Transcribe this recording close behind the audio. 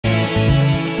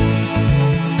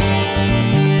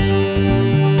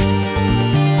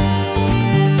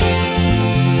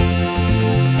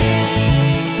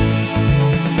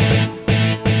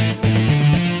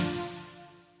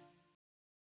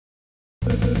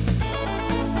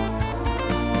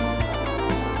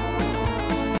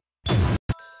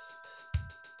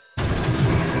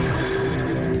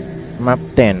Map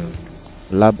 10,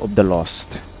 Lab of the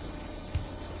Lost.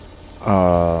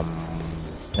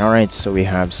 Alright, so we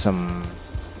have some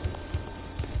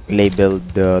labeled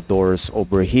doors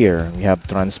over here. We have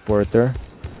transporter,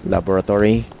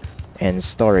 laboratory, and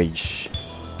storage.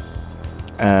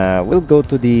 We'll go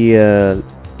to the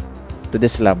to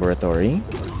this laboratory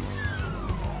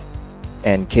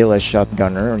and kill a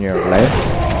shotgunner on your left,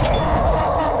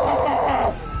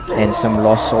 and some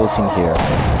lost souls in here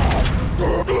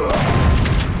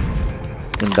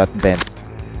in that vent.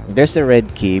 There's a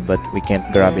red key, but we can't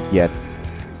grab it yet.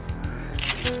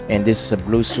 And this is a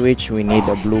blue switch. We need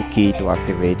a blue key to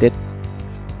activate it.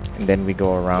 And then we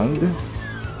go around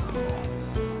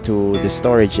to the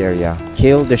storage area.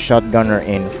 Kill the shotgunner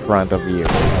in front of you.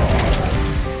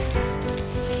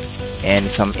 And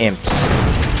some imps.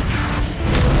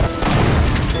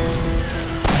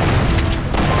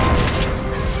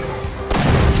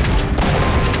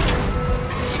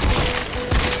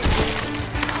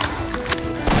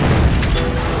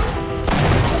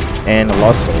 And a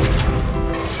lost soul.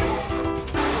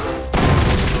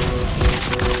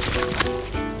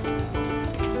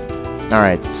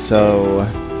 Alright, so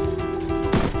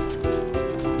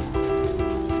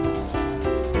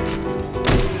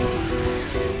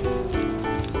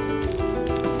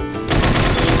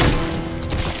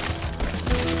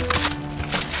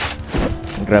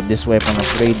grab this weapon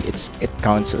upgrade. It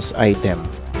counts as item.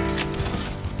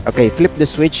 Okay, flip the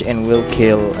switch and we'll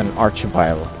kill an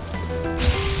archvile.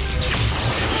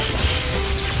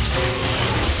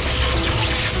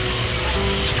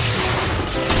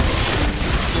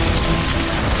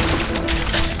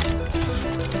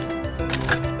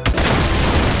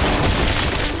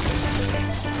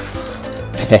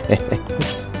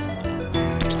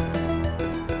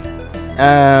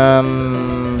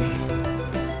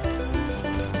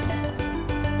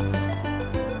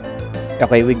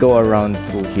 Okay, we go around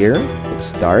through here.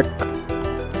 It's dark.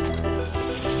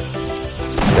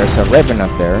 There's a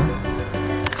revenant there.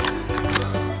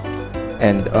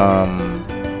 And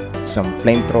some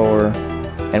flamethrower.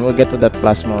 And we'll get to that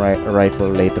plasma rifle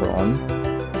later on.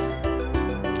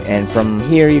 And from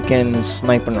here you can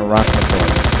snipe an arachnophore.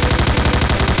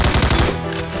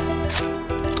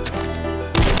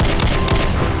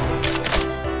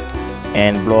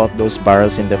 And blow up those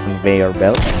barrels in the conveyor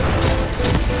belt.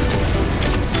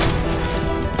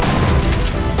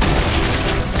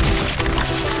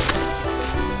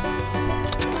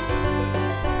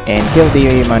 And kill the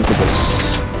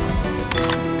Mancubus.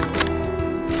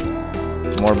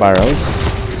 More barrels.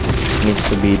 Needs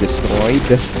to be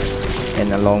destroyed.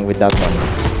 And along with that one.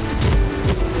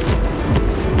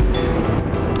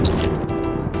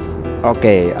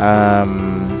 Okay,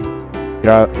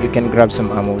 you can grab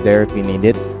some ammo there if you need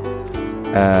it.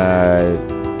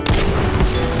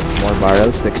 More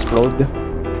barrels to explode.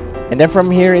 And then from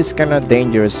here is kind of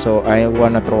dangerous, so I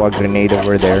wanna throw a grenade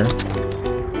over there.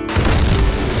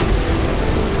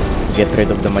 Get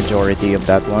rid of the majority of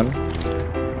that one.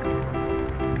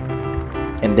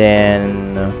 And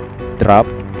then drop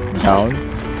down.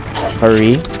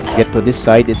 Hurry. Get to this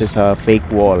side. It is a fake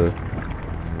wall.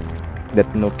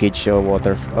 That no cage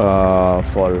water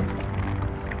fall.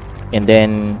 And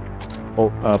then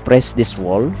press this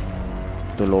wall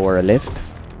to lower a lift.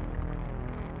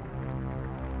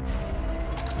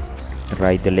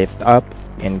 Ride the lift up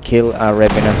and kill a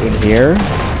revenant in here.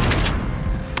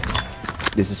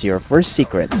 This is your first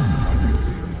secret.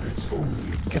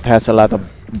 It has a lot of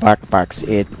backpacks.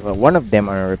 One of them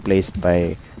are replaced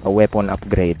by a weapon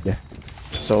upgrade.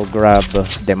 So grab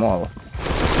them all.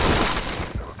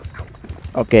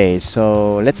 Okay,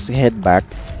 so let's head back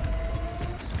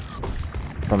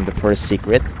from the first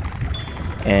secret.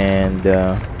 And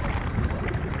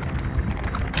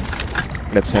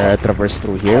let's traverse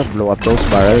through here. Blow up those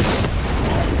barrels.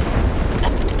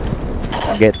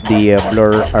 Get the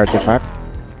blur artifact.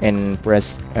 And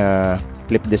press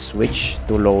flip the switch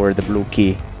to lower the blue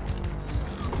key.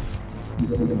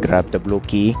 Grab the blue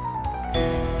key.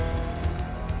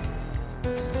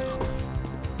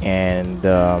 And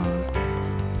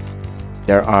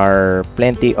there are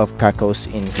plenty of cacos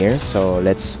in here, so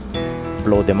let's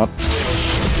blow them up.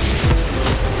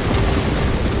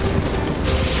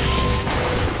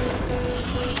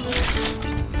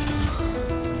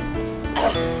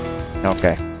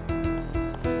 Okay.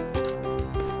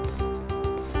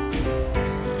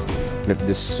 Flip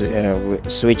this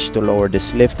switch to lower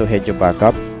this lift to head you back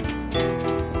up.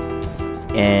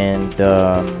 And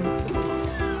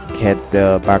head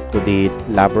back to the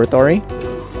laboratory.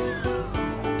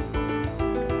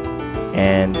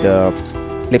 And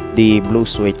flip the blue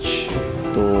switch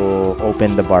to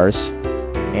open the bars.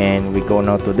 And we go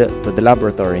now to the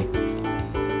laboratory.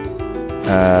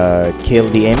 Kill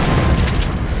the imp.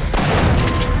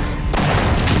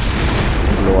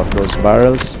 Blow up those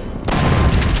barrels.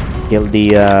 Kill the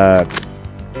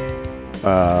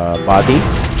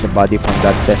body from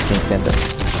that testing center.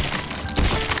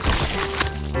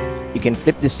 You can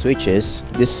flip these switches.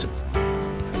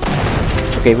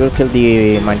 Okay, we'll kill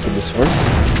the mancubus first.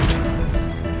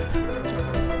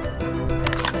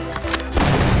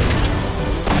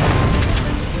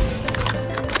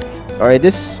 Alright,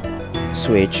 this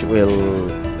switch will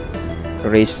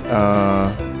raise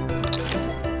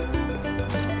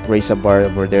a bar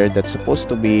over there that's supposed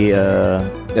to be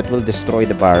that will destroy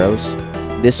the barrels.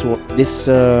 This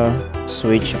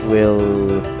switch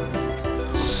will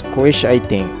squish, I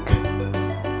think,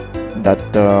 that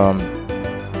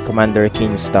Commander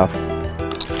Keen stuff.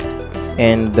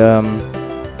 And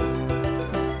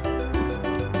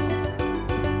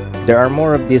there are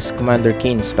more of this Commander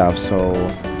Keen stuff, so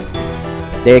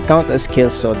they count as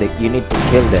kills, so that you need to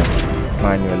kill them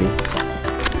manually.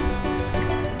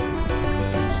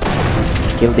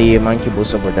 Kill the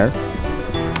mancubus over there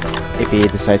if he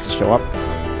decides to show up.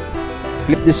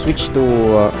 Flip the switch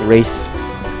to raise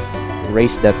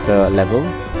that level,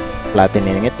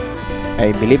 flattening it,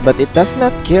 I believe, but it does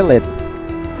not kill it.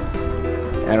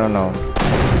 I don't know.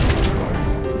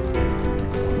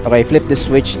 Okay, flip the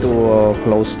switch to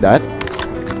close that.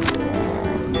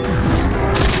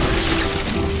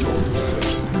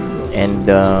 And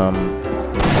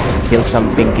kill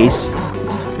some pinkies.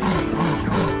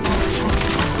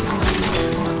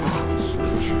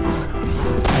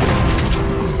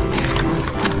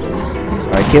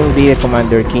 Alright, kill the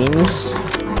Commander Keens.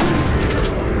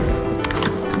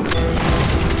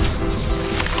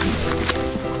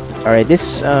 Alright,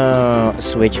 this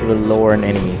switch will lower an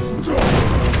enemy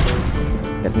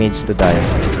that needs to die.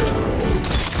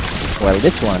 Well,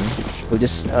 this one will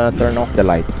just turn off the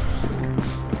light.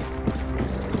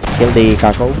 Kill the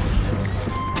Kako.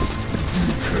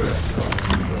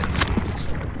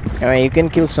 Anyway, you can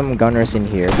kill some gunners in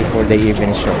here before they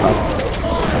even show up.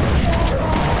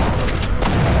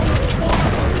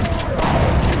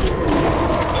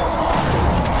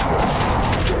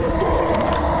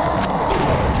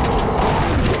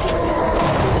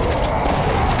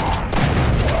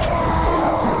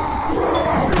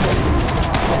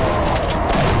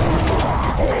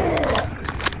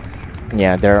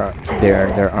 Yeah,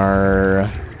 there are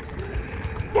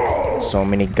so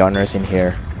many gunners in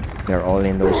here. They're all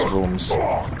in those rooms.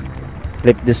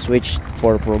 Flip the switch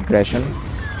for progression.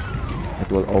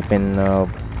 It will open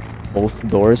both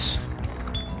doors.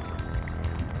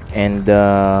 And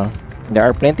there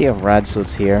are plenty of rad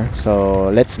suits here, so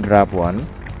let's grab one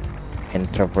and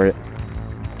traverse.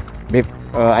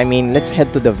 I mean, let's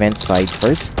head to the vent side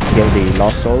first. Kill the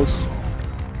lost souls.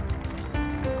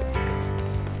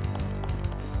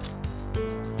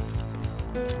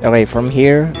 Okay, from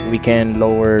here we can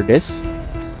lower this.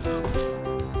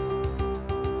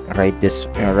 Write this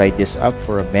up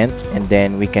for a vent, and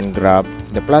then we can grab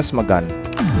the plasma gun,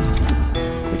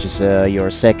 which is your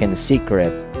second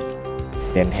secret.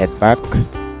 Then head back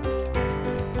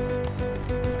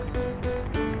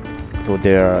to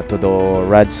the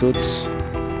rad suits,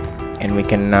 and we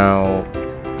can now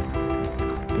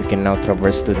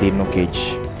traverse to the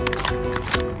nucage.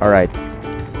 All right.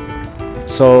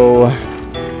 So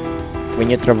when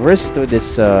you traverse to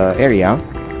this area,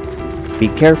 be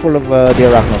careful of the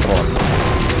arachnotron.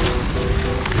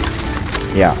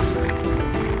 Yeah,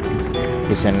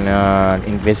 it's an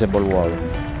invisible wall.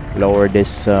 Lower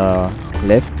this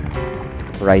lift,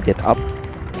 right it up,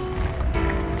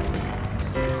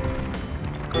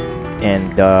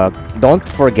 and don't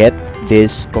forget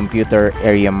this computer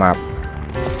area map.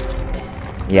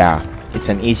 Yeah, it's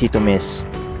an easy to miss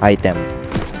item.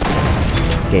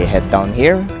 Okay, head down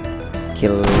here.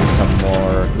 Kill some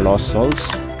more lost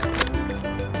souls.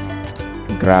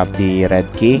 Grab the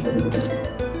red key.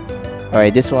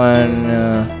 Alright, this one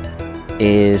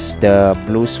is the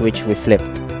blue switch we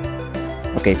flipped.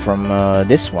 Okay, from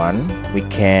this one we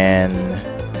can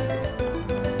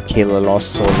kill a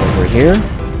lost soul over here.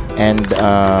 And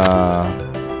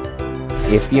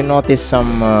if you notice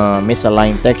some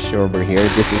misaligned texture over here,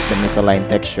 this is the misaligned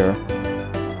texture.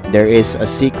 There is a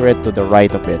secret to the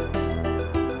right of it.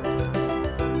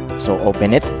 So open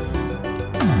it,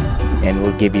 and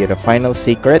we'll give you the final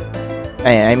secret.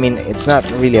 I mean, it's not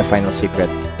really a final secret.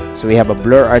 So we have a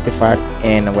blur artifact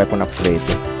and a weapon upgrade.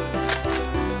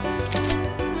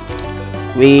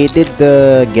 We did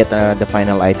get the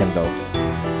final item though.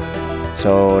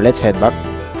 So let's head back.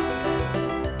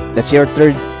 That's your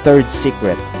third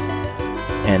secret.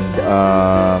 and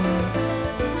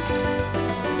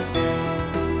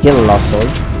heal lost soul.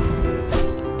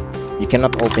 You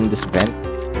cannot open this vent,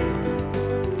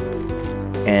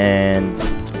 and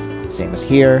same as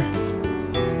here.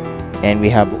 And we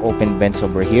have open vents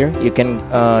over here. You can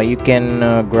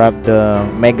grab the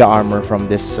mega armor from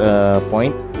this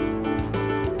point,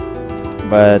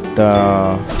 but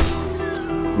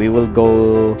we will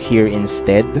go here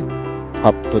instead,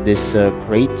 up to this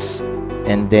crates,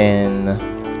 and then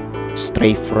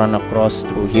strafe run across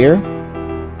through here,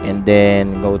 and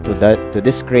then go to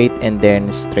this crate, and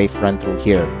then strafe run through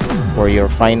here for your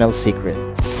final secret.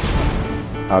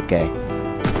 Okay,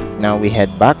 now we head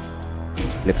back.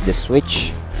 Flip the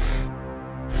switch.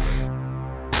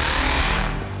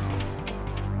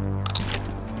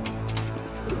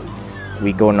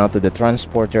 We go now to the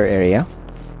transporter area.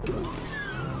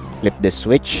 Flip the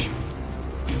switch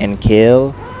and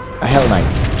kill a Hell Knight.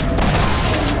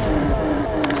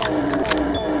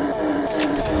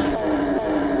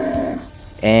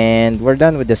 And we're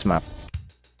done with this map.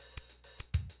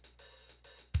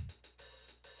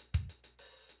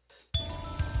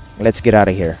 Let's get out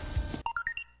of here.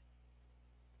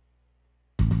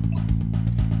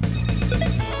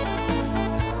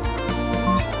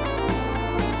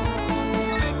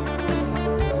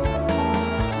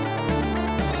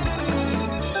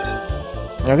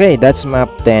 Okay, that's map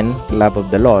 10, Lab of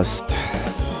the Lost.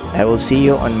 I will see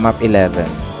you on map 11.